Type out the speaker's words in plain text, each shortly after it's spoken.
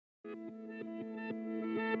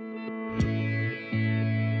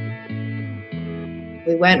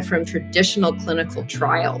We went from traditional clinical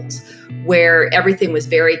trials where everything was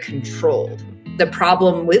very controlled. The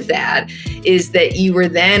problem with that is that you were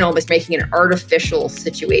then almost making an artificial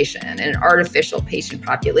situation and an artificial patient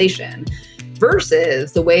population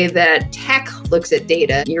versus the way that tech looks at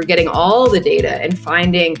data. You're getting all the data and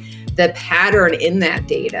finding the pattern in that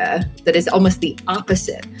data that is almost the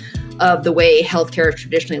opposite of the way healthcare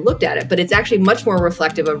traditionally looked at it, but it's actually much more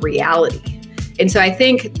reflective of reality. And so I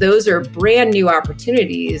think those are brand new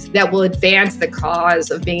opportunities that will advance the cause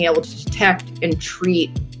of being able to detect and treat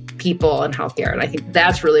people in healthcare. And I think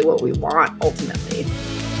that's really what we want ultimately.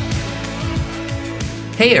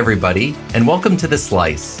 Hey, everybody, and welcome to The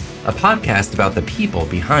Slice, a podcast about the people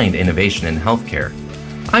behind innovation in healthcare.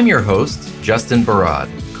 I'm your host, Justin Barad,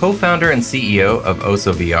 co-founder and CEO of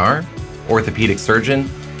Oso VR, orthopedic surgeon,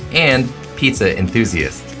 and pizza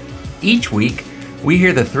enthusiast. Each week, we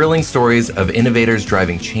hear the thrilling stories of innovators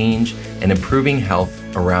driving change and improving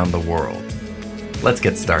health around the world. Let's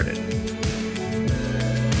get started.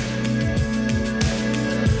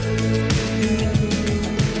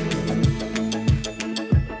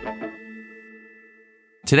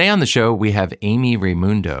 Today on the show, we have Amy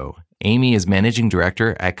Raimundo. Amy is managing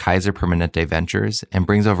director at Kaiser Permanente Ventures and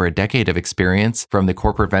brings over a decade of experience from the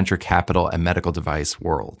corporate venture capital and medical device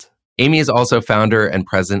world. Amy is also founder and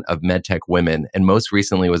president of MedTech Women, and most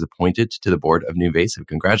recently was appointed to the board of NuVasive.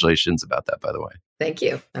 Congratulations about that, by the way. Thank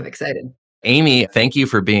you. I'm excited. Amy, thank you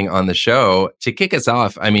for being on the show. To kick us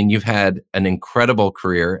off, you've had an incredible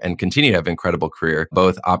career and continue to have an incredible career,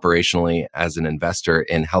 both operationally as an investor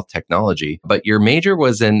in health technology, but your major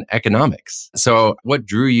was in economics. So what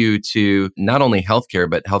drew you to not only healthcare,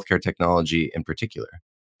 but healthcare technology in particular?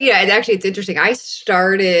 Yeah, it's interesting. I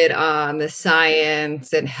started on the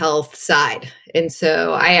science and health side. And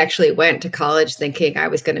so I actually went to college thinking I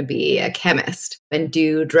was going to be a chemist and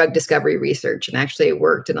do drug discovery research, and actually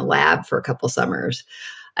worked in a lab for a couple summers.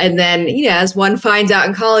 And then, as one finds out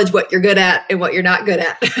in college what you're good at and what you're not good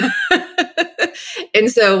at. And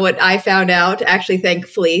so what I found out, actually,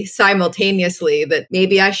 thankfully, simultaneously, that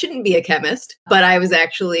maybe I shouldn't be a chemist, but I was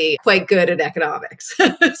actually quite good at economics.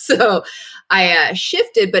 So I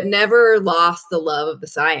shifted, but never lost the love of the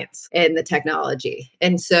science and the technology.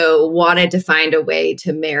 And so wanted to find a way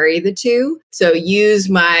to marry the two. So use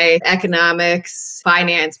my economics,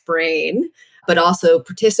 finance brain, but also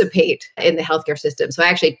participate in the healthcare system. So I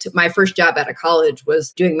actually took my first job out of college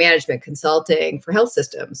was doing management consulting for health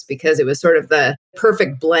systems because it was sort of the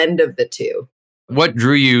perfect blend of the two. What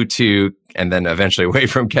drew you to, and then eventually away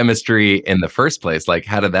from chemistry in the first place? Like,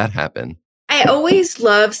 how did that happen? I always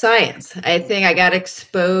loved science. I think I got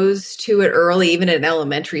exposed to it early, even in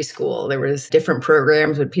elementary school. There was different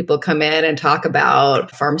programs when people come in and talk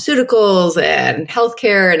about pharmaceuticals and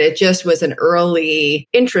healthcare, and it just was an early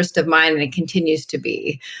interest of mine, and it continues to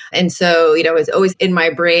be. And so, it's always in my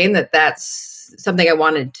brain that that's something I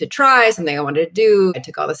wanted to try, something I wanted to do. I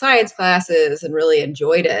took all the science classes and really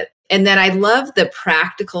enjoyed it. And then I love the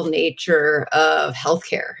practical nature of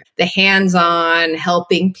healthcare, the hands-on,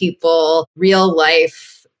 helping people, real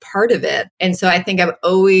life part of it. And so I think I've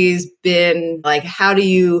always been like, how do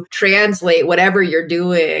you translate whatever you're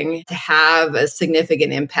doing to have a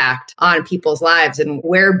significant impact on people's lives? And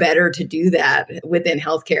where better to do that within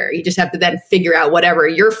healthcare? You just have to then figure out whatever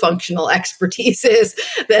your functional expertise is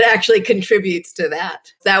that actually contributes to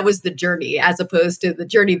that. That was the journey, as opposed to the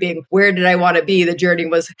journey being, where did I want to be? The journey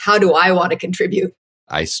was, how do I want to contribute?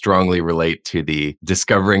 I strongly relate to the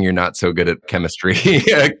discovering you're not so good at chemistry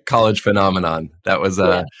college phenomenon. That was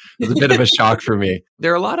a bit of a shock for me.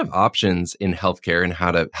 There are a lot of options in healthcare and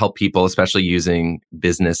how to help people, especially using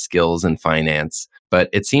business skills and finance. But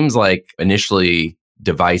it seems like initially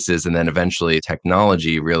devices and then eventually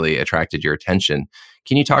technology really attracted your attention.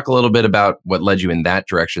 Can you talk a little bit about what led you in that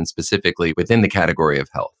direction specifically within the category of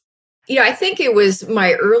health? I think it was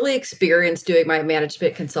my early experience doing my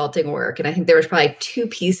management consulting work. And I think there was probably two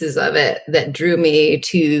pieces of it that drew me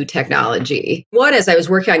to technology. One is I was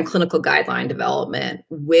working on clinical guideline development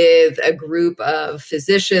with a group of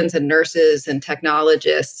physicians and nurses and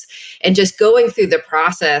technologists, and just going through the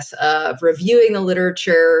process of reviewing the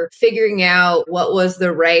literature, figuring out what was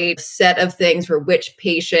the right set of things for which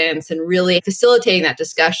patients, and really facilitating that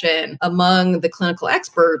discussion among the clinical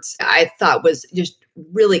experts, I thought was just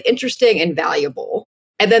really interesting and valuable.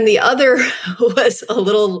 And then the other was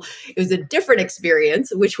it was a different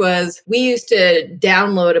experience, which was we used to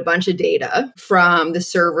download a bunch of data from the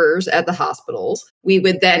servers at the hospitals. We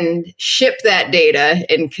would then ship that data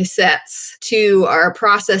in cassettes to our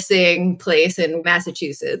processing place in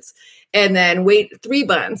Massachusetts. and then wait 3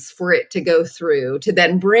 months for it to go through, to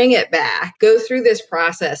then bring it back, go through this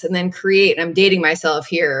process, and then create, and I'm dating myself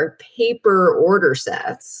here, paper order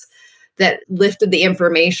sets that lifted the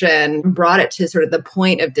information, brought it to sort of the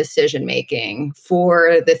point of decision making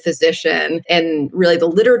for the physician and really the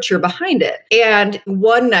literature behind it. And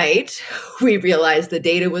one night we realized the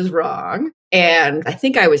data was wrong. And I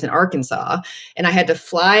think I was in Arkansas and I had to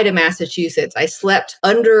fly to Massachusetts. I slept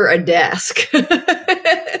under a desk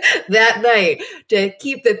that night to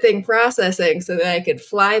keep the thing processing so that I could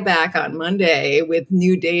fly back on Monday with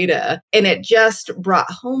new data. And it just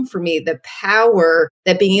brought home for me the power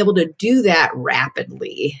that being able to do that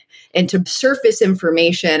rapidly and to surface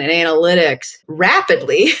information and analytics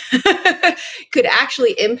rapidly could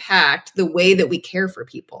actually impact the way that we care for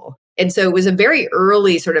people. And so it was a very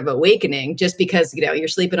early sort of awakening, just because, you're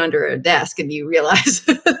sleeping under a desk and you realize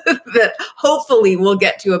that hopefully we'll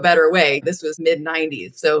get to a better way. This was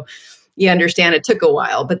mid-90s. So you understand it took a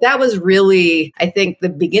while, but that was really, I think, the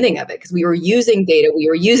beginning of it, because we were using data, we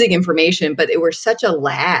were using information, but it was such a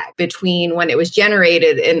lag between when it was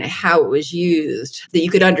generated and how it was used that you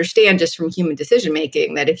could understand just from human decision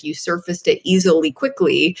making that if you surfaced it easily,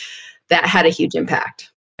 quickly, that had a huge impact.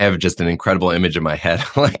 I have just an incredible image in my head,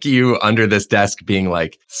 like you under this desk being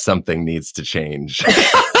like, something needs to change.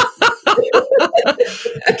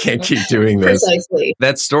 I can't keep doing this. Precisely.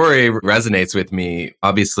 That story resonates with me.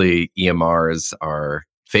 Obviously, EMRs are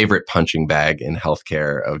favorite punching bag in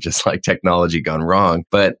healthcare of just like technology gone wrong.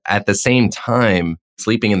 But at the same time,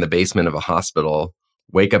 sleeping in the basement of a hospital,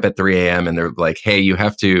 wake up at 3 a.m. and they're like, hey, you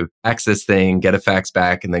have to fax this thing, get a fax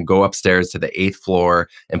back, and then go upstairs to the 8th floor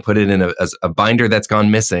and put it in a binder that's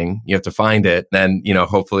gone missing. You have to find it. Then,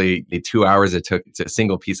 hopefully the 2 hours it took, it's a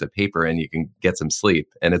single piece of paper and you can get some sleep.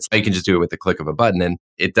 And you can just do it with the click of a button. And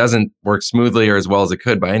it doesn't work smoothly or as well as it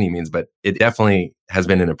could by any means, but it definitely has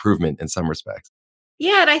been an improvement in some respects.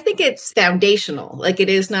 Yeah, and I think it's foundational. Like, it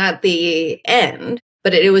is not the end,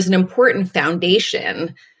 but it was an important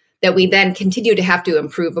foundation that we then continue to have to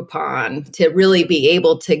improve upon to really be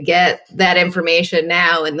able to get that information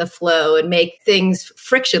now in the flow and make things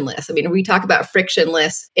frictionless. I mean, we talk about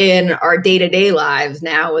frictionless in our day-to-day lives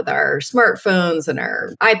now with our smartphones and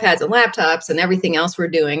our iPads and laptops and everything else we're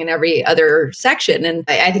doing in every other section. And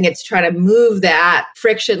I think it's trying to move that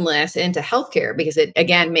frictionless into healthcare because it,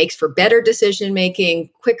 again, makes for better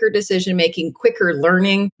decision-making, quicker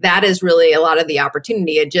learning. That is really a lot of the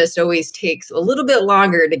opportunity. It just always takes a little bit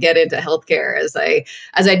longer to get into healthcare. As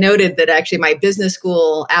I noted that actually my business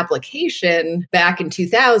school application back in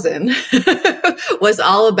 2000 was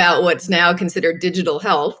all about what's now considered digital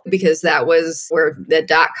health, because that was where the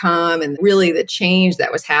 .com and really the change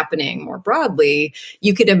that was happening more broadly.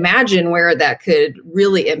 You could imagine where that could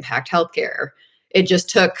really impact healthcare. It just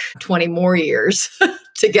took 20 more years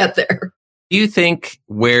to get there. Do you think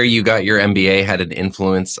where you got your MBA had an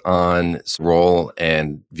influence on role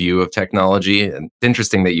and view of technology? And it's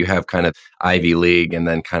interesting that you have kind of Ivy League and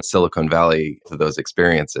then kind of Silicon Valley to those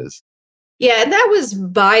experiences. Yeah, and that was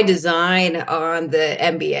by design on the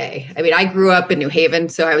MBA. I mean, I grew up in New Haven,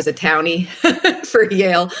 so I was a townie for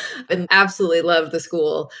Yale and absolutely loved the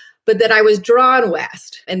school. But then I was drawn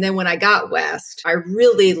west. And then when I got west, I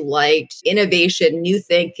really liked innovation, new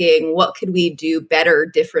thinking. What could we do better,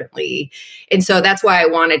 differently? And so that's why I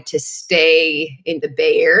wanted to stay in the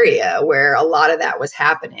Bay Area where a lot of that was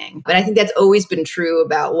happening. But I think that's always been true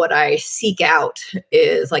about what I seek out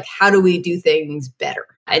is like, how do we do things better?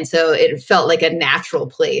 And so it felt like a natural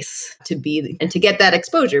place to be and to get that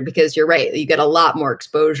exposure, because you're right, you get a lot more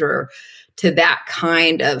exposure to that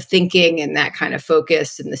kind of thinking and that kind of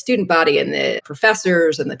focus in the student body and the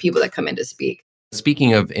professors and the people that come in to speak.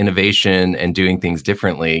 Speaking of innovation and doing things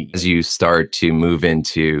differently, as you start to move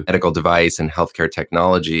into medical device and healthcare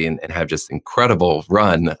technology and have just incredible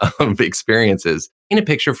run of experiences, paint a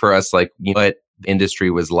picture for us like what the industry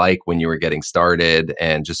was like when you were getting started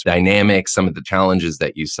and just dynamics, some of the challenges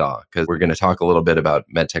that you saw. Because we're going to talk a little bit about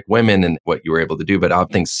MedTech women and what you were able to do, but how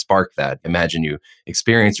things spark that. Imagine you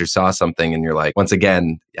experienced or saw something and you're like, once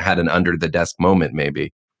again, had an under the desk moment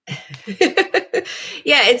maybe.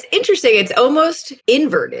 Yeah, it's interesting. It's almost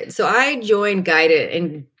inverted. So I joined Guidant,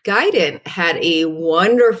 and Guidant had a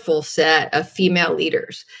wonderful set of female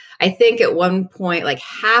leaders. I think at one point, like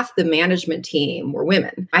half the management team were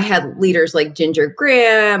women. I had leaders like Ginger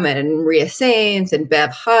Graham and Maria Sainz and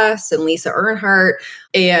Bev Huss and Lisa Earnhardt.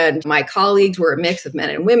 And my colleagues were a mix of men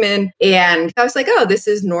and women. And I was like, oh, this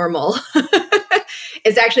is normal.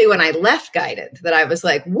 It's actually when I left Guidant that I was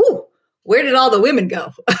like, woo, where did all the women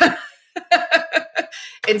go?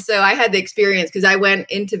 And so I had the experience because I went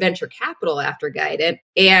into venture capital after Guidant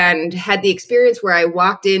and had the experience where I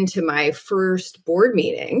walked into my first board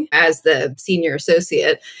meeting as the senior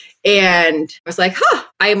associate. And I was like,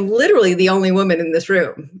 I am literally the only woman in this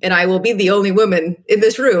room. And I will be the only woman in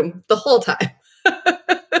this room the whole time.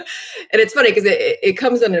 And it's funny because it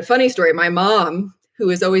comes in a funny story. My mom, who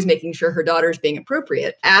is always making sure her daughter's being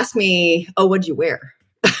appropriate, asked me, what'd you wear?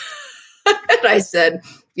 And I said,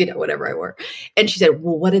 whatever I wore. And she said,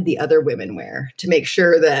 well, what did the other women wear to make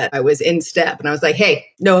sure that I was in step? And I was like, hey,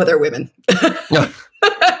 no other women.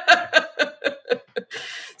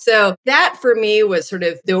 So that for me was sort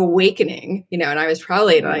of the awakening, and I was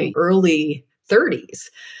probably in my early 30s.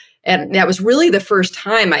 And that was really the first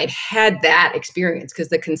time I'd had that experience because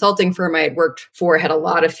the consulting firm I had worked for had a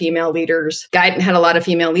lot of female leaders. Guidant had a lot of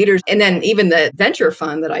female leaders. And then even the venture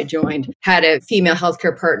fund that I joined had a female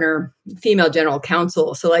healthcare partner, female general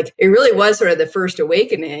counsel. So it really was sort of the first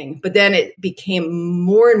awakening, but then it became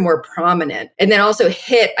more and more prominent. And then also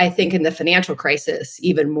hit, I think, in the financial crisis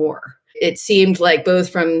even more. It seemed like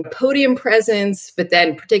both from podium presence, but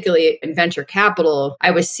then particularly in venture capital,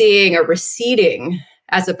 I was seeing a receding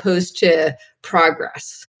as opposed to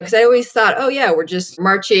progress. Because I always thought, we're just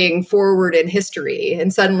marching forward in history.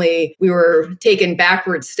 And suddenly we were taking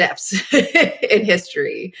backward steps in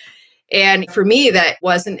history. And for me, that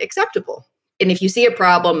wasn't acceptable. And if you see a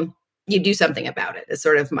problem, you do something about it. It's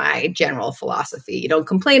sort of my general philosophy. You don't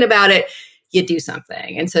complain about it. You do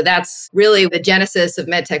something. And so that's really the genesis of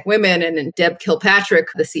MedTech Women. And Deb Kilpatrick,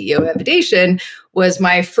 the CEO of Evidation, was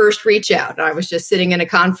my first reach out. I was just sitting in a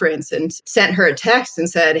conference and sent her a text and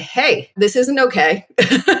said, hey, this isn't okay.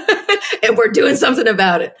 And we're doing something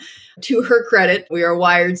about it. To her credit, we are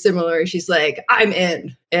wired similarly. She's like, I'm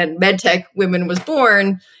in. And MedTech Women was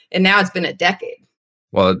born. And now it's been a decade.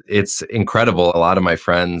 Well, it's incredible. A lot of my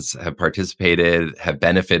friends have participated, have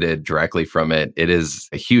benefited directly from it. It is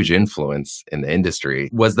a huge influence in the industry.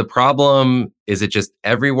 Was the problem, is it just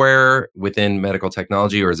everywhere within medical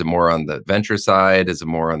technology, or is it more on the venture side? Is it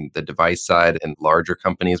more on the device side and larger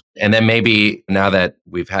companies? And then maybe now that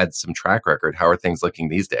we've had some track record, how are things looking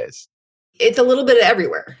these days? It's a little bit of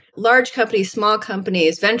everywhere. Large companies, small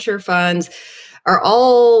companies, venture funds are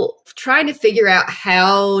all trying to figure out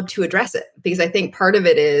how to address it. Because I think part of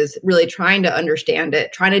it is really trying to understand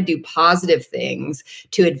it, trying to do positive things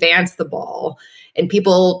to advance the ball. And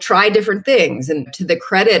people try different things. And to the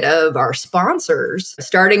credit of our sponsors,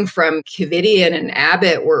 starting from Covidien and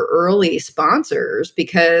Abbott were early sponsors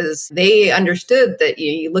because they understood that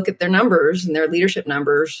you look at their numbers and their leadership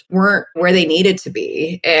numbers weren't where they needed to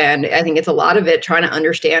be. And I think it's a lot of it trying to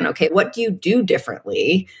understand, okay, what do you do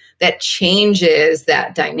differently that changes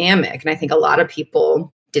that dynamic? And I think a lot of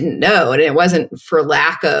people didn't know. And it wasn't for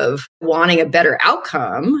lack of wanting a better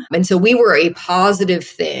outcome. And so we were a positive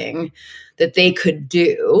thing that they could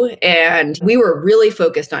do. And we were really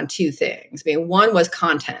focused on two things. I mean, one was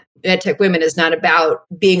content. MedTech Women is not about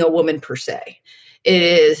being a woman per se. It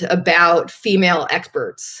is about female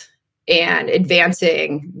experts and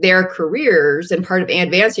advancing their careers. And part of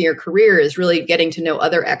advancing your career is really getting to know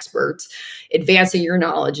other experts, advancing your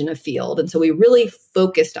knowledge in a field. And so we really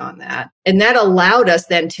focused on that. And that allowed us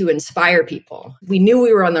then to inspire people. We knew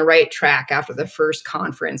we were on the right track after the first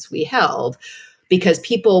conference we held because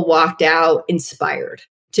people walked out inspired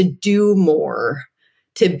to do more,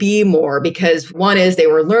 to be more, because one is they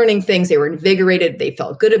were learning things, they were invigorated, they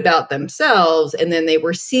felt good about themselves, and then they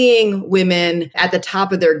were seeing women at the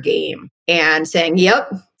top of their game and saying,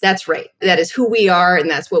 yep, that's right. That is who we are, and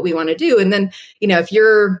that's what we want to do. And then, if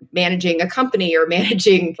you're managing a company or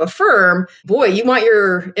managing a firm, boy, you want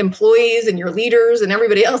your employees and your leaders and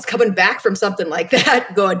everybody else coming back from something like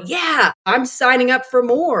that going, yeah, I'm signing up for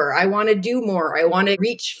more. I want to do more. I want to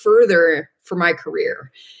reach further for my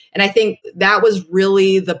career. And I think that was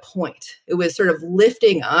really the point. It was sort of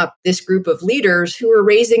lifting up this group of leaders who were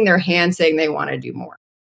raising their hand saying they want to do more.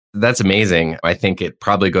 That's amazing. I think it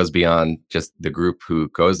probably goes beyond just the group who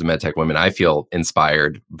goes to MedTech Women. I feel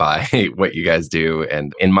inspired by what you guys do.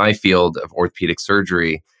 And in my field of orthopedic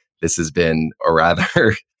surgery, this has been a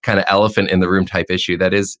rather kind of elephant in the room type issue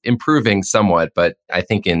that is improving somewhat. But I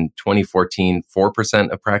think in 2014, 4%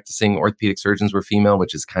 of practicing orthopedic surgeons were female,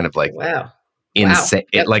 which is kind of like wow. Insane,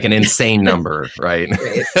 Yep. like an insane number, right?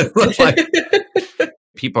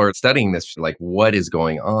 People are studying this, like what is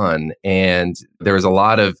going on? And there was a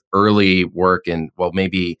lot of early work in, well,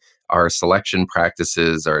 maybe our selection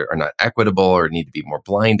practices are not equitable or need to be more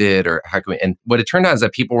blinded, or how can we? And what it turned out is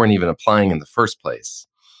that people weren't even applying in the first place.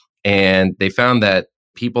 And they found that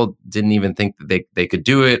people didn't even think that they could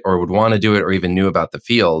do it or would want to do it or even knew about the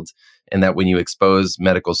field. and that when you expose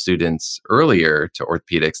medical students earlier to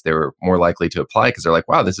orthopedics, they were more likely to apply because they're like,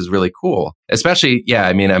 wow, this is really cool. Especially, yeah,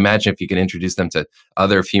 I mean, imagine if you can introduce them to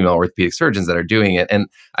other female orthopedic surgeons that are doing it. And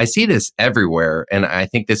I see this everywhere. And I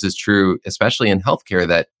think this is true, especially in healthcare,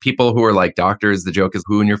 that people who are like doctors, the joke is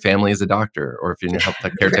who in your family is a doctor? Or if you're in your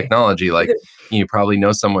healthcare technology, like you probably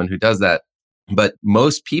know someone who does that. But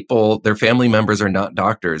most people, their family members are not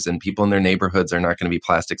doctors, and people in their neighborhoods are not going to be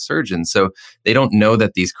plastic surgeons. So they don't know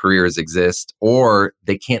that these careers exist, or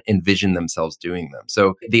they can't envision themselves doing them.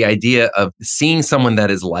 So the idea of seeing someone that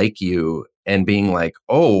is like you and being like,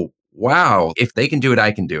 oh, wow, if they can do it,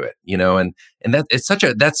 I can do it, and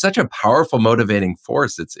that's such a powerful motivating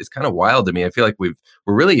force. It's kind of wild to me. I feel like we're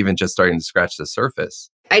really even just starting to scratch the surface.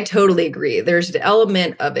 I totally agree. There's an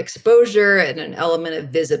element of exposure and an element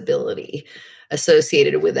of visibility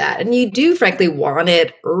associated with that. And you do, frankly, want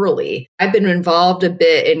it early. I've been involved a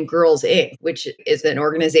bit in Girls Inc., which is an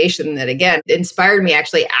organization that, again, inspired me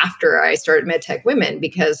actually after I started MedTech Women,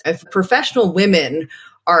 because if professional women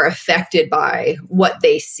are affected by what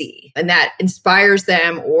they see, and that inspires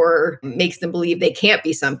them or makes them believe they can't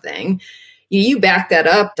be something, you back that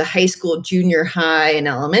up to high school, junior high, and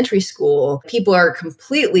elementary school, people are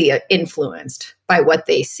completely influenced by what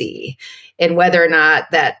they see and whether or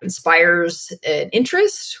not that inspires an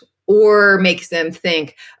interest or makes them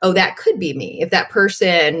think, oh, that could be me. If that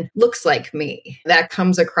person looks like me, that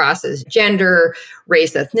comes across as gender,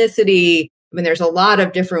 race, ethnicity. I mean, there's a lot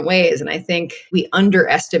of different ways. And I think we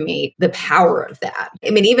underestimate the power of that. I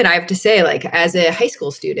mean, even I have to say, like, as a high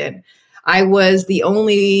school student, I was the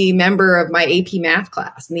only member of my AP math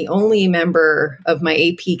class and the only member of my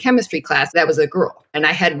AP chemistry class that was a girl. And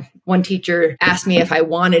I had one teacher ask me if I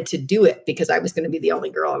wanted to do it because I was going to be the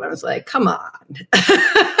only girl. And I was like, come on.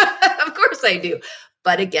 Of course I do.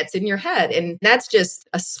 But it gets in your head. And that's just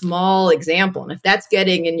a small example. And if that's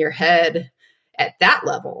getting in your head at that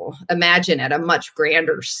level, imagine at a much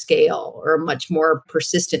grander scale or a much more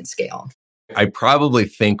persistent scale. I probably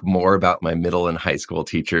think more about my middle and high school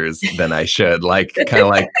teachers than I should. Like, kind of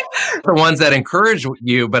like the ones that encourage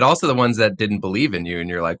you, but also the ones that didn't believe in you. And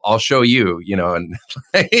you're like, I'll show you, and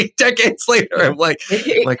like, decades later, I'm like,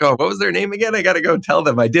 oh, what was their name again? I got to go tell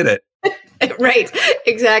them I did it. Right.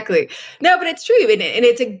 Exactly. No, but it's true. And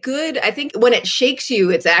it's a good, I think when it shakes you,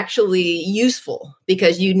 it's actually useful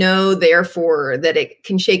because therefore, that it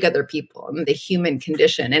can shake other people and the human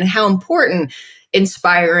condition and how important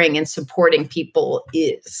inspiring and supporting people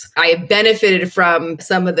is. I have benefited from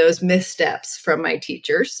some of those missteps from my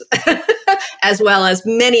teachers, as well as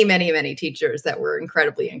many, many, many teachers that were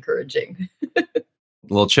incredibly encouraging. A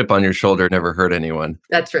little chip on your shoulder never hurt anyone.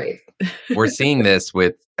 That's right. We're seeing this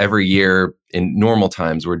with every year in normal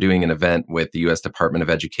times. We're doing an event with the U.S. Department of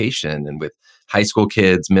Education and with high school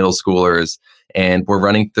kids, middle schoolers, and we're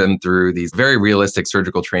running them through these very realistic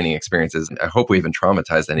surgical training experiences. I hope we haven't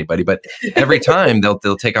traumatized anybody, but every time they'll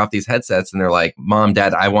take off these headsets and they're like, Mom,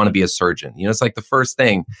 Dad, I want to be a surgeon. It's like the first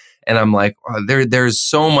thing. And I'm like, oh, there's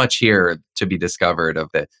so much here to be discovered of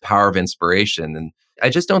the power of inspiration. And I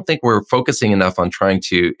just don't think we're focusing enough on trying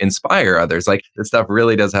to inspire others. Like, this stuff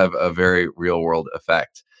really does have a very real world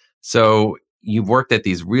effect. So you've worked at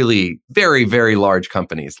these really very, very large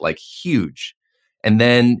companies, like huge. And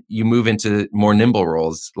then you move into more nimble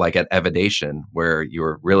roles like at Evidation, where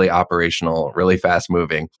you're really operational, really fast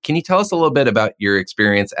moving. Can you tell us a little bit about your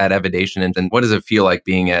experience at Evidation and what does it feel like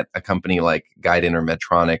being at a company like Guidant or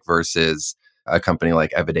Medtronic versus a company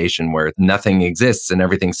like Evidation, where nothing exists and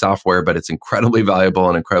everything's software, but it's incredibly valuable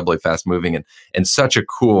and incredibly fast moving and such a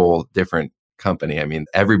cool, different company? I mean,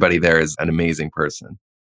 everybody there is an amazing person.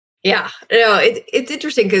 Yeah, no, it's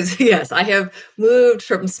interesting because, yes, I have moved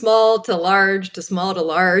from small to large to small to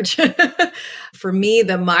large. For me,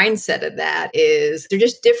 the mindset of that is they're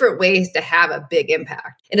just different ways to have a big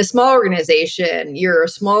impact. In a small organization, you're a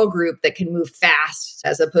small group that can move fast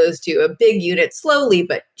as opposed to a big unit slowly,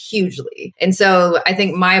 but hugely. And so I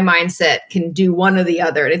think my mindset can do one or the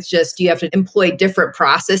other. And it's just you have to employ different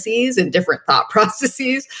processes and different thought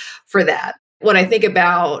processes for that. When I think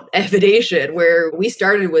about Evidation, where we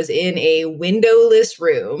started was in a windowless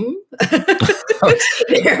room.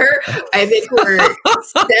 There, I think we're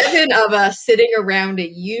 7 of us sitting around a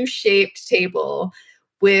U-shaped table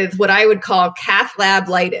with what I would call cath lab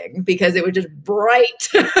lighting because it was just bright.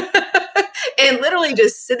 And literally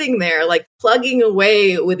just sitting there, like plugging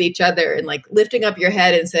away with each other and like lifting up your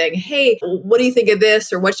head and saying, hey, what do you think of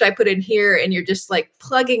this? Or what should I put in here? And you're just like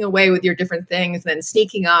plugging away with your different things and then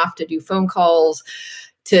sneaking off to do phone calls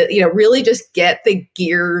to, really just get the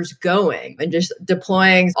gears going and just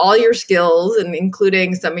deploying all your skills and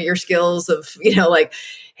including some of your skills of, like,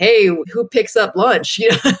 hey, who picks up lunch?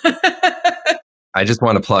 I just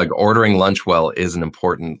want to plug ordering lunch well is an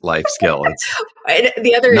important life skill. It's And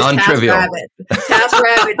the other is non-trivial.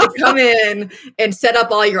 TaskRabbit to come in and set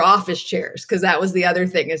up all your office chairs, because that was the other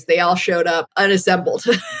thing is they all showed up unassembled.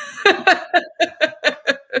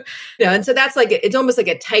 And so that's like, it's almost like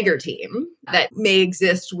a tiger team that may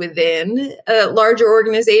exist within a larger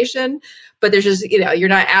organization, but there's just, you're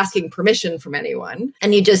not asking permission from anyone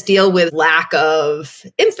and you just deal with lack of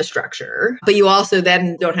infrastructure, but you also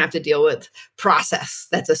then don't have to deal with process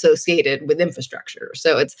that's associated with infrastructure.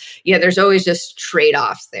 So it's, there's always just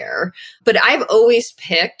trade-offs there. But I've always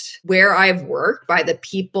picked where I've worked by the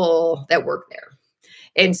people that work there.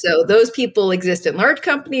 And so those people exist in large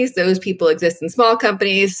companies. Those people exist in small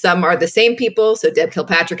companies. Some are the same people. So Deb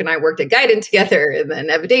Kilpatrick and I worked at Guidant together and then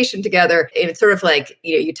Evidation together. And it's sort of like,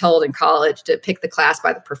 you told in college to pick the class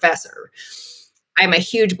by the professor. I'm a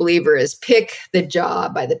huge believer is pick the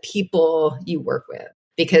job by the people you work with,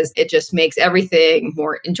 because it just makes everything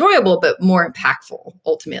more enjoyable, but more impactful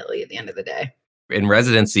ultimately at the end of the day. In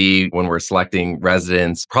residency, when we're selecting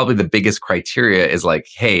residents, probably the biggest criteria is like,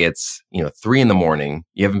 hey, it's 3 a.m.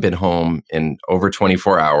 You haven't been home in over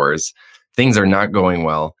 24 hours. Things are not going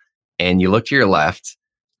well. And you look to your left,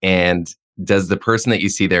 and does the person that you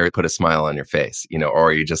see there put a smile on your face? Or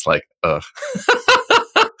are you just like, ugh?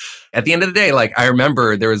 At the end of the day, like I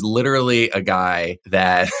remember there was literally a guy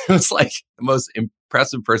that was like the most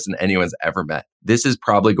impressive person anyone's ever met. This is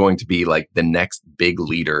probably going to be like the next big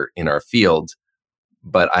leader in our field,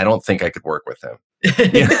 but I don't think I could work with him.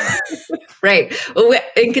 Right. Well,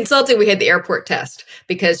 in consulting, we had the airport test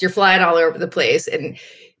because you're flying all over the place. And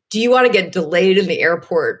do you want to get delayed in the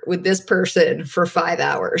airport with this person for 5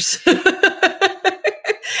 hours?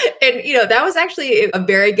 And, that was actually a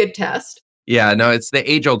very good test. Yeah, no, it's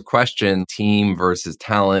the age-old question, team versus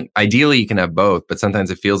talent. Ideally, you can have both, but sometimes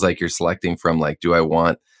it feels like you're selecting from like, do I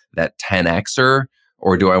want that 10Xer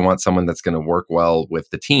or do I want someone that's going to work well with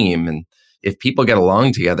the team? And if people get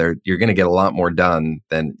along together, you're going to get a lot more done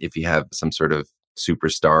than if you have some sort of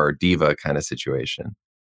superstar or diva kind of situation.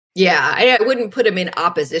 Yeah, I wouldn't put them in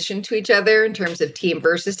opposition to each other in terms of team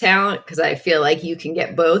versus talent, because I feel like you can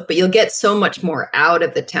get both, but you'll get so much more out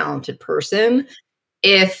of the talented person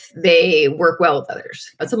if they work well with others.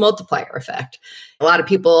 That's a multiplier effect. A lot of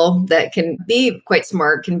people that can be quite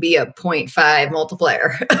smart can be a 0.5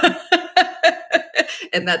 multiplier.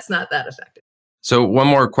 And that's not that effective. So one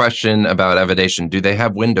more question about Evidation. Do they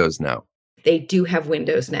have Windows now? They do have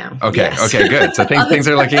Windows now. Okay. Yes. Okay, good. So things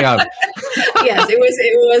are looking up. Yes, it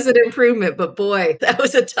was an improvement, but boy, that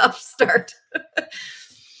was a tough start.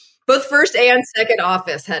 Both first and second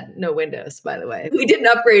Office had no Windows, by the way. We didn't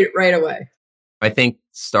upgrade it right away. I think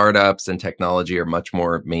startups and technology are much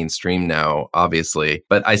more mainstream now, obviously,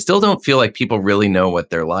 but I still don't feel like people really know what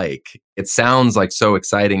they're like. It sounds like so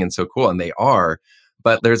exciting and so cool, and they are,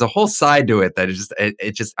 but there's a whole side to it that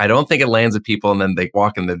it just, I don't think it lands with people, and then they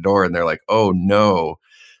walk in the door and they're like, oh no.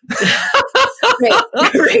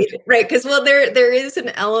 Right. Because, there is an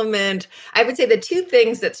element. I would say the two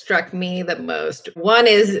things that struck me the most. One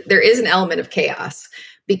is there is an element of chaos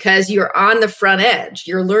because you're on the front edge.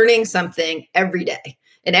 You're learning something every day.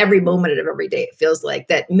 And every moment of every day, it feels like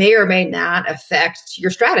that may or may not affect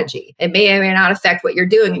your strategy. It may or may not affect what you're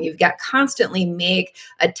doing. And you've got constantly make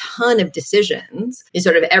a ton of decisions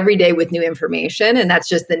sort of every day with new information. And that's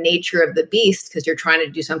just the nature of the beast because you're trying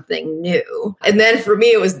to do something new. And then for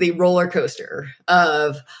me, it was the roller coaster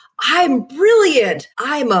of, I'm brilliant.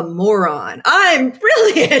 I'm a moron. I'm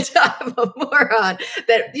brilliant. I'm a moron.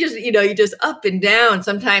 That just, you just up and down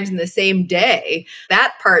sometimes in the same day.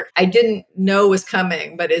 That part I didn't know was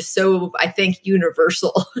coming, but is so, I think,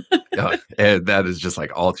 universal. Oh, that is just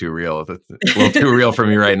like all too real. That's a little too real for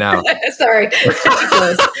me right now. Sorry.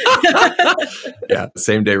 Yeah,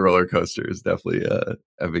 same day roller coasters. Definitely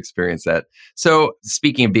I've experienced that. So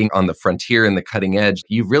speaking of being on the frontier and the cutting edge,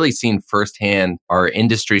 you've really seen firsthand our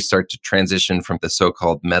industry start to transition from the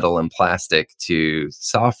so-called metal and plastic to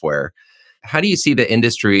software. How do you see the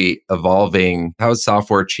industry evolving? How is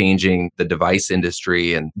software changing the device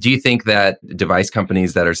industry? And do you think that device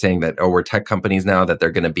companies that are saying that, oh, we're tech companies now, that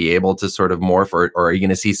they're going to be able to sort of morph, or are you going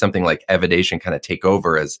to see something like Evidation kind of take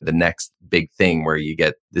over as the next big thing where you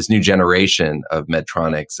get this new generation of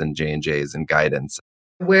Medtronics and J&Js and Guidance?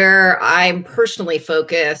 Where I'm personally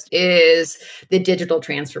focused is the digital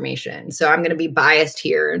transformation. So I'm going to be biased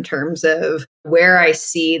here in terms of where I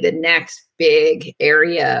see the next big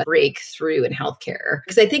area breakthrough in healthcare,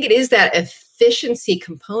 because I think it is that efficiency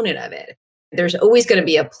component of it. There's always going to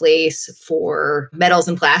be a place for metals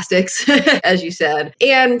and plastics, as you said,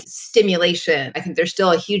 and stimulation. I think there's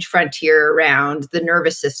still a huge frontier around the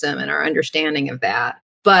nervous system and our understanding of that.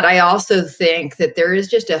 But I also think that there is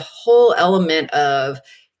just a whole element of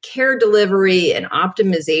care delivery and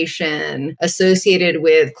optimization associated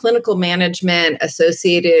with clinical management,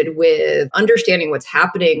 associated with understanding what's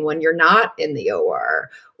happening when you're not in the OR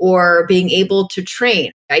or being able to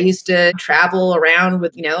train. I used to travel around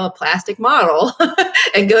with, a plastic model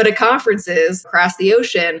and go to conferences across the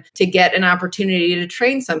ocean to get an opportunity to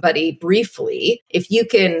train somebody briefly. If you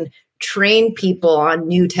can train people on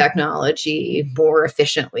new technology more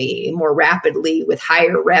efficiently, more rapidly, with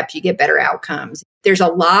higher reps, you get better outcomes. There's a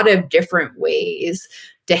lot of different ways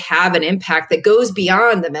to have an impact that goes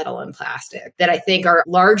beyond the metal and plastic that I think are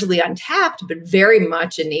largely untapped, but very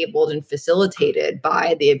much enabled and facilitated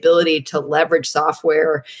by the ability to leverage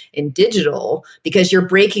software and digital, because you're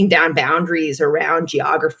breaking down boundaries around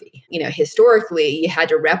geography. Historically, you had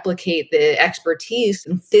to replicate the expertise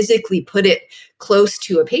and physically put it close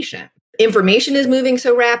to a patient. Information is moving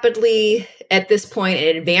so rapidly at this point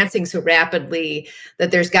and advancing so rapidly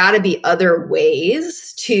that there's got to be other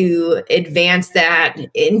ways to advance that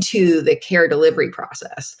into the care delivery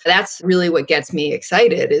process. That's really what gets me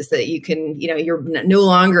excited, is that you can, you're no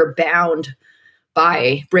longer bound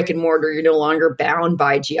by brick and mortar. You're no longer bound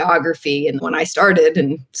by geography. And when I started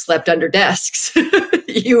and slept under desks,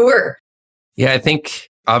 you were. Yeah, I think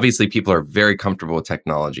obviously people are very comfortable with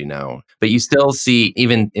technology now, but you still see,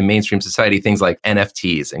 even in mainstream society, things like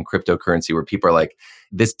NFTs and cryptocurrency where people are like,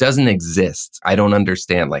 this doesn't exist. I don't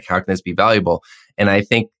understand. Like, how can this be valuable? And I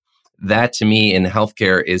think that, to me, in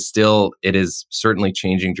healthcare it is certainly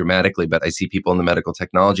changing dramatically. But I see people in the medical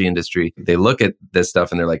technology industry, they look at this stuff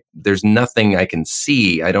and they're like, there's nothing I can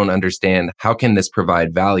see. I don't understand. How can this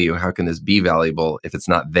provide value? How can this be valuable if it's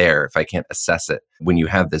not there, if I can't assess it? When you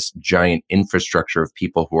have this giant infrastructure of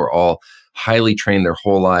people who are all highly trained their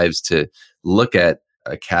whole lives to look at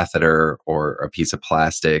a catheter or a piece of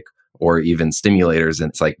plastic or even stimulators. And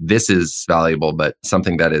it's like, this is valuable, but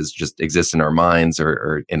something that is just exists in our minds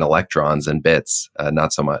or in electrons and bits,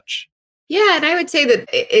 not so much. Yeah. And I would say that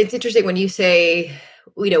it's interesting when you say,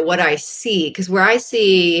 what I see, because where I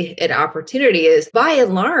see an opportunity is, by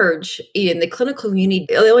and large, in the clinical community,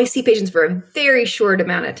 they only see patients for a very short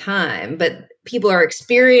amount of time, but people are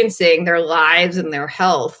experiencing their lives and their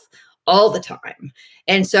health all the time.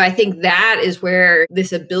 And so I think that is where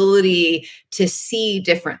this ability to see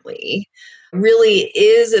differently really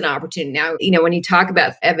is an opportunity. Now, when you talk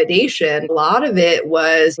about evidation, a lot of it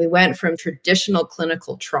was, we went from traditional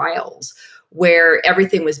clinical trials where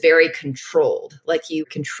everything was very controlled. Like, you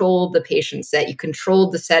controlled the patient set, you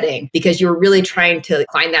controlled the setting, because you were really trying to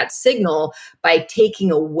find that signal by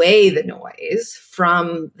taking away the noise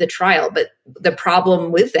from the trial. But the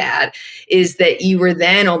problem with that is that you were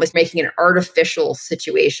then almost making an artificial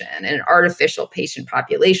situation and an artificial patient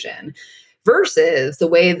population, versus the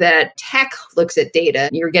way that tech looks at data.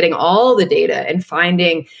 You're getting all the data and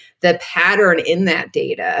finding the pattern in that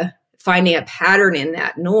data, finding a pattern in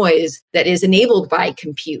that noise that is enabled by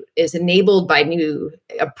compute, is enabled by new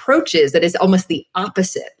approaches, that is almost the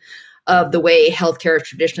opposite of the way healthcare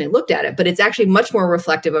traditionally looked at it. But it's actually much more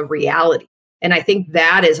reflective of reality. And I think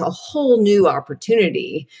that is a whole new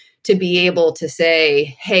opportunity to be able to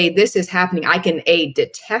say, hey, this is happening. I can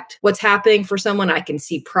detect what's happening for someone. I can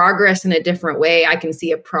see progress in a different way. I can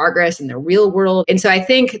see a progress in the real world. And so I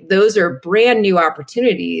think those are brand new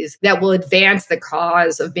opportunities that will advance the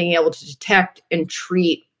cause of being able to detect and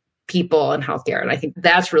treat people in healthcare. And I think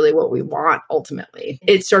that's really what we want ultimately.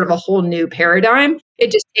 It's sort of a whole new paradigm.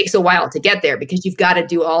 It just takes a while to get there because you've got to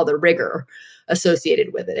do all the rigor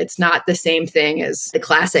associated with it. It's not the same thing as the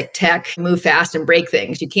classic tech, move fast and break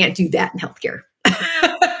things. You can't do that in healthcare.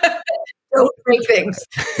 Don't break things.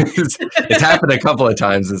 It's happened a couple of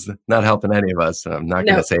times. It's not helping any of us. So I'm not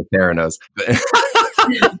going to say Theranos.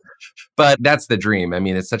 But that's the dream. I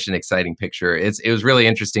mean, it's such an exciting picture. It was really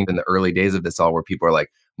interesting in the early days of this all, where people are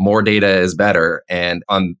like, more data is better. And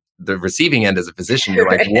on the receiving end as a physician, you're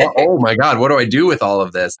like, oh my God, what do I do with all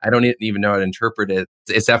of this? I don't even know how to interpret it.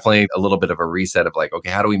 It's definitely a little bit of a reset of like,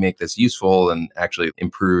 okay, how do we make this useful and actually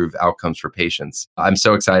improve outcomes for patients? I'm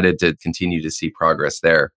so excited to continue to see progress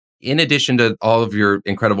there. In addition to all of your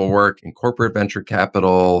incredible work in corporate venture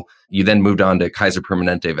capital, you then moved on to Kaiser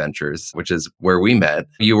Permanente Ventures, which is where we met.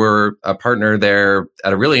 You were a partner there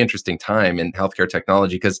at a really interesting time in healthcare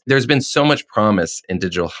technology, because there's been so much promise in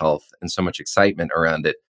digital health and so much excitement around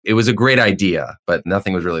it. It was a great idea, but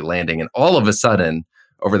nothing was really landing. And all of a sudden,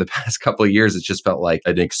 over the past couple of years, it just felt like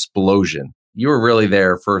an explosion. you were really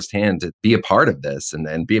there firsthand to be a part of this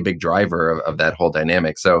and be a big driver of that whole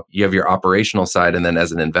dynamic. So you have your operational side, and then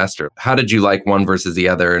as an investor, how did you like one versus the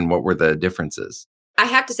other, and what were the differences? I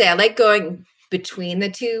have to say, I like going between the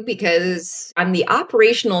two because on the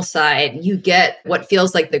operational side, you get what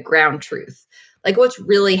feels like the ground truth. Like what's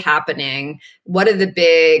really happening? What are the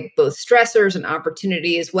big both stressors and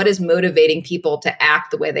opportunities? What is motivating people to act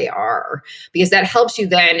the way they are? Because that helps you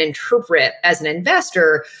then interpret as an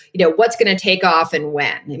investor, what's going to take off and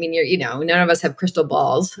when. I mean, none of us have crystal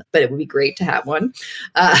balls, but it would be great to have one.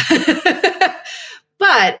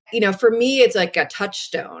 But, for me, it's like a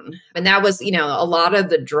touchstone. And that was, a lot of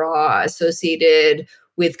the draw associated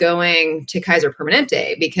with going to Kaiser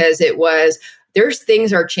Permanente, because it was,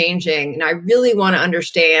 things are changing. And I really want to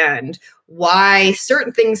understand why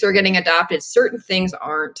certain things are getting adopted, certain things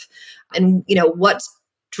aren't, and, what's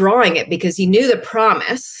drawing it, because he knew the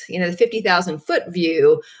promise, the 50,000 foot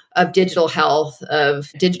view of digital health, of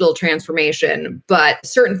digital transformation, but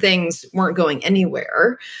certain things weren't going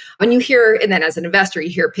anywhere. When you hear, and then as an investor, you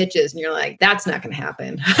hear pitches and you're like, that's not going to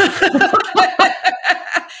happen.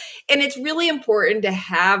 And it's really important to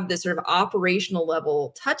have this sort of operational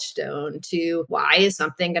level touchstone to why is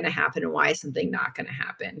something going to happen and why is something not going to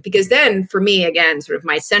happen? Because then for me, again, sort of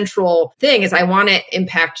my central thing is I want to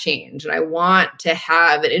impact change and I want to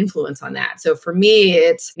have an influence on that. So for me,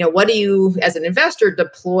 it's, what do you as an investor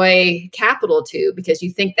deploy capital to? Because you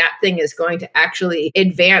think that thing is going to actually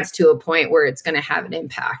advance to a point where it's going to have an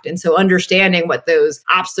impact. And so understanding what those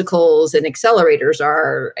obstacles and accelerators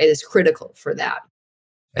are is critical for that.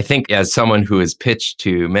 I think as someone who has pitched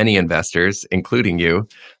to many investors, including you,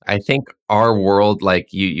 I think our world, like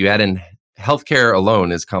you add in healthcare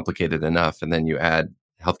alone is complicated enough. And then you add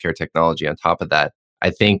healthcare technology on top of that.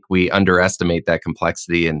 I think we underestimate that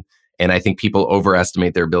complexity and I think people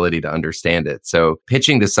overestimate their ability to understand it. So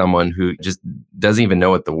pitching to someone who just doesn't even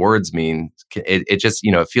know what the words mean, it just,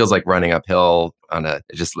 it feels like running uphill on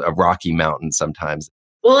just a rocky mountain sometimes.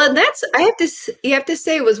 Well, and you have to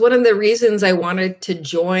say it was one of the reasons I wanted to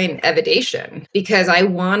join Evidation, because I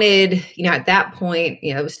wanted, at that point,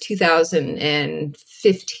 it was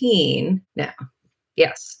 2015 now.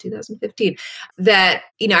 Yes, 2015. That,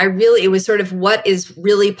 it was sort of what is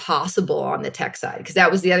really possible on the tech side. Because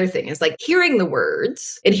that was the other thing is like hearing the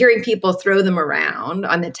words and hearing people throw them around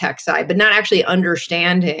on the tech side, but not actually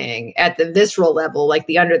understanding at the visceral level, like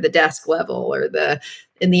the under the desk level or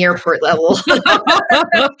in the airport level. I'm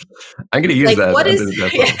going to use like, that.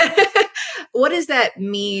 What does that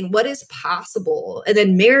mean? What is possible? And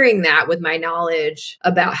then marrying that with my knowledge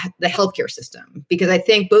about the healthcare system, because I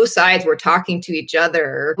think both sides were talking to each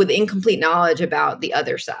other with incomplete knowledge about the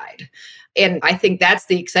other side. And I think that's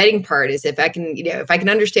the exciting part is if I can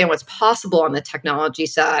understand what's possible on the technology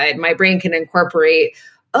side, my brain can incorporate,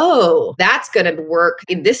 oh, that's going to work.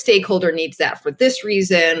 This stakeholder needs that for this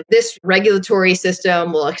reason. This regulatory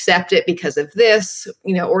system will accept it because of this,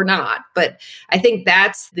 or not. But I think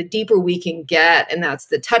that's the deeper we can get. And that's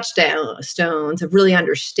the touchstones of really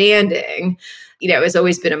understanding, has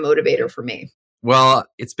always been a motivator for me. Well,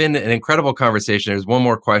 it's been an incredible conversation. There's one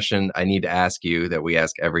more question I need to ask you that we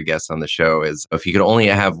ask every guest on the show is, if you could only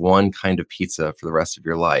have one kind of pizza for the rest of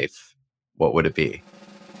your life, what would it be?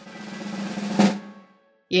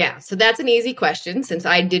 Yeah, so that's an easy question since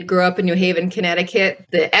I did grow up in New Haven, Connecticut,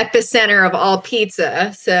 the epicenter of all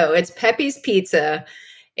pizza. So it's Pepe's Pizza,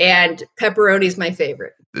 and pepperoni is my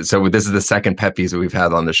favorite. So this is the second Pepe's that we've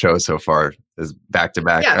had on the show so far, is back to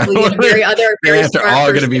back. Yeah, they're all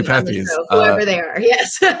going to be Pepe's. Whoever they are,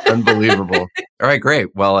 yes. Unbelievable. All right,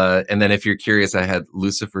 great. Well, and then if you're curious, I had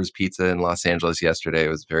Lucifer's Pizza in Los Angeles yesterday. It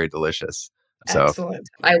was very delicious. Excellent.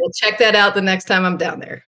 I will check that out the next time I'm down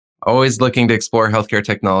there. Always looking to explore healthcare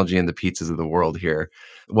technology and the pizzas of the world here.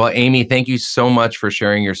 Well, Amy, thank you so much for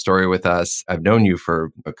sharing your story with us. I've known you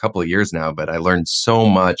for a couple of years now, but I learned so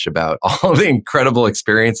much about all the incredible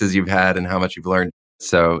experiences you've had and how much you've learned.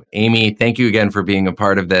 So, Amy, thank you again for being a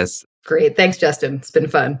part of this. Great. Thanks, Justin. It's been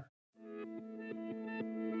fun.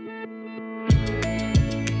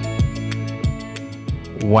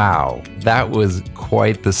 Wow, that was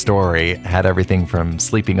quite the story. Had everything from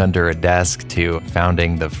sleeping under a desk to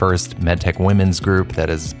founding the first medtech women's group that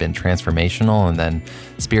has been transformational, and then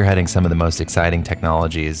spearheading some of the most exciting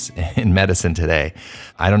technologies in medicine today.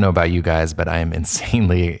 I don't know about you guys, but I am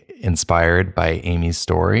insanely inspired by Amy's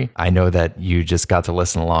story. I know that you just got to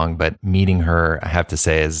listen along, but meeting her, I have to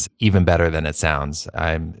say, is even better than it sounds.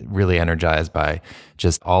 I'm really energized by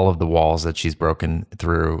just all of the walls that she's broken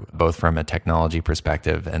through, both from a technology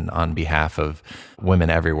perspective and on behalf of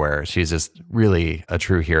women everywhere. She's just really a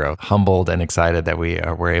true hero. Humbled and excited that we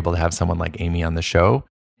were able to have someone like Amy on the show.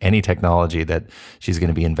 any technology that she's going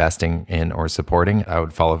to be investing in or supporting, I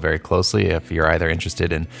would follow very closely if you're either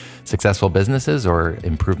interested in successful businesses or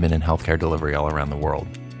improvement in healthcare delivery all around the world.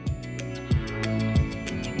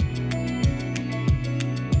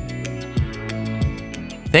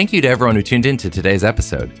 Thank you to everyone who tuned in to today's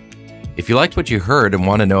episode. If you liked what you heard and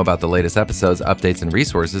want to know about the latest episodes, updates, and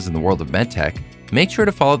resources in the world of medtech, make sure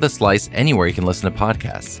to follow The Slice anywhere you can listen to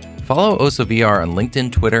podcasts. Follow OSOVR on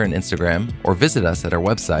LinkedIn, Twitter, and Instagram, or visit us at our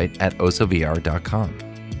website at osovr.com.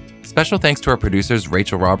 Special thanks to our producers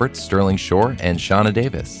Rachel Roberts, Sterling Shore, and Shauna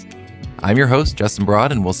Davis. I'm your host, Justin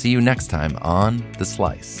Broad, and we'll see you next time on The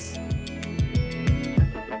Slice.